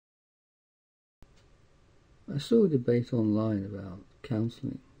I saw a debate online about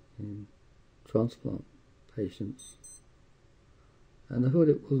counselling in transplant patients, and I thought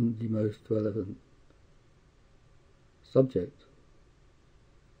it wasn't the most relevant subject.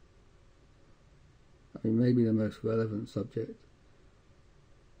 I mean, maybe the most relevant subject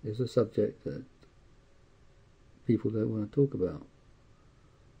is a subject that people don't want to talk about.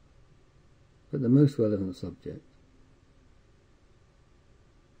 But the most relevant subject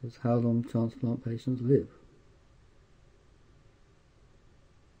is how long transplant patients live,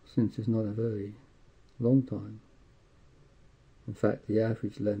 since it's not a very long time. In fact, the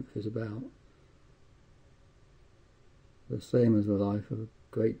average length is about the same as the life of a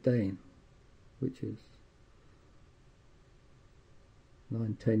Great Dane, which is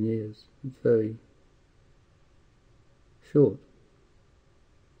 9-10 years. It's very short.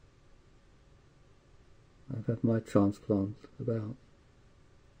 I've had my transplant about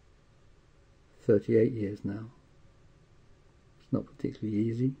 38 years now. It's not particularly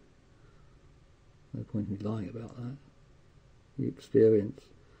easy. No point in me lying about that. You experience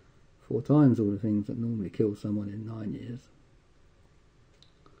 4 times all the things that normally kill someone in 9 years.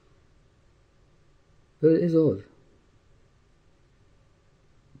 But it is odd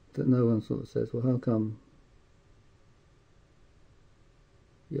that no one sort of says, well, how come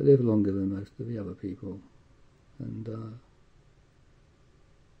you live longer than most of the other people? And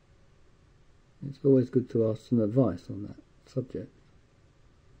it's always good to ask some advice on that subject.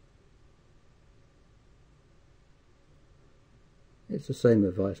 It's the same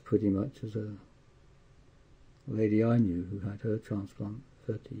advice pretty much as a lady I knew who had her transplant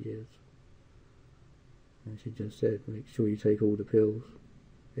 30 years. And she just said, make sure you take all the pills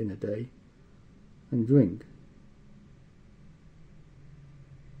in a day and drink.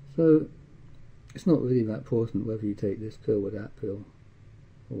 So it's not really that important whether you take this pill or that pill,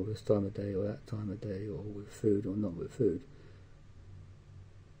 or this time of day or that time of day, or with food or not with food.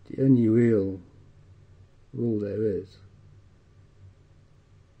 The only real rule there is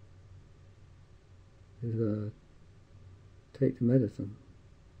take the medicine.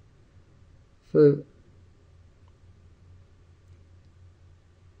 So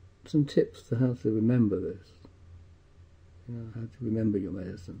some tips to how to remember this, how to remember your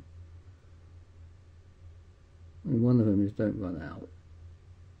medicine. And one of them is don't run out.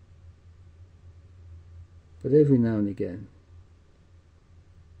 But every now and again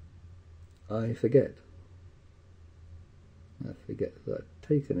I forget. I forget that I've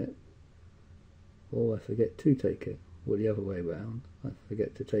taken it, or I forget to take it, or the other way round. I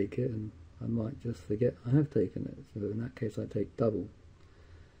forget to take it and I might just forget I have taken it. So in that case I take double,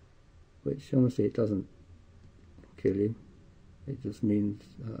 which honestly it doesn't kill you. It just means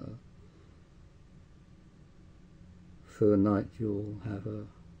for a night you'll have a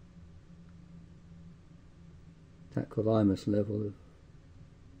tacrolimus level of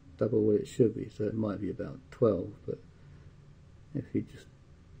double what it should be, so it might be about 12, but if you just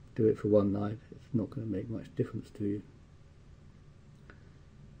do it for one night it's not going to make much difference to you.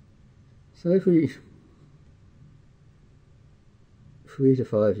 So every 3 to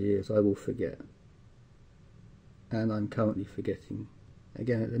 5 years I will forget, and I'm currently forgetting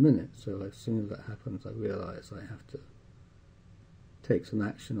again at the minute, so as soon as that happens I realise I have to take some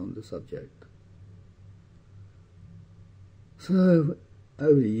action on the subject. So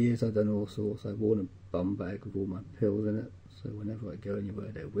over the years I've done all sorts. I've worn a bum bag with all my pills in it, so whenever I go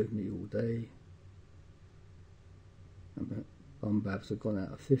anywhere they're with me all day. And bum bags have gone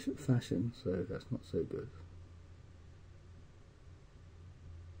out of fashion, so that's not so good.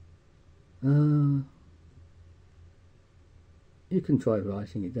 You can try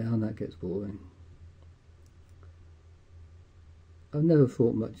writing it down, that gets boring. I've never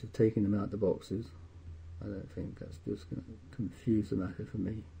thought much of taking them out the boxes. I don't think that's just going to confuse the matter for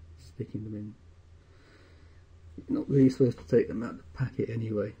me, sticking them in. You're not really supposed to take them out of the packet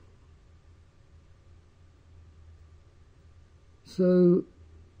anyway. So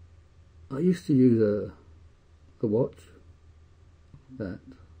I used to use a watch that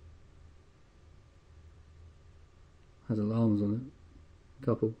has alarms on it, a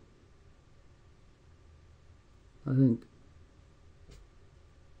couple. I think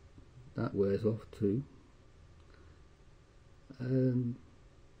that wears off too.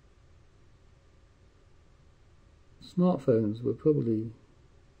 Smartphones were probably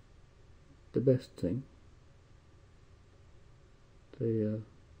the best thing. They are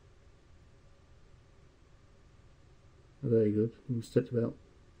very good. You can set about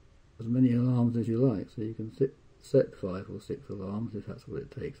as many alarms as you like, so you can set 5 or 6 alarms if that's what it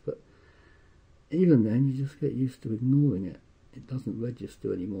takes, but even then you just get used to ignoring it. It doesn't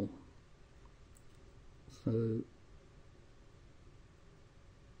register anymore. So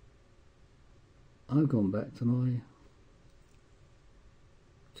I've gone back to my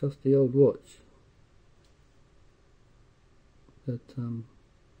trusty old watch, but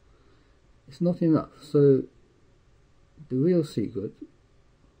it's not enough. So the real secret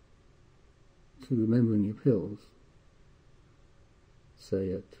to remembering your pills,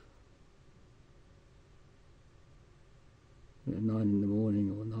 say at 9 in the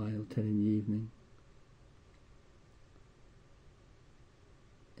morning or 9 or 10 in the evening,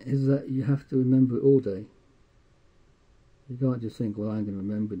 is that you have to remember it all day. You can't just think, well, I'm going to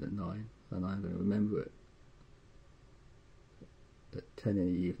remember it at 9 and I'm going to remember it at 10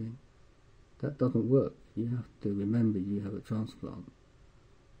 in the evening. That doesn't work. You have to remember you have a transplant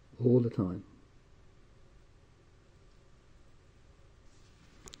all the time.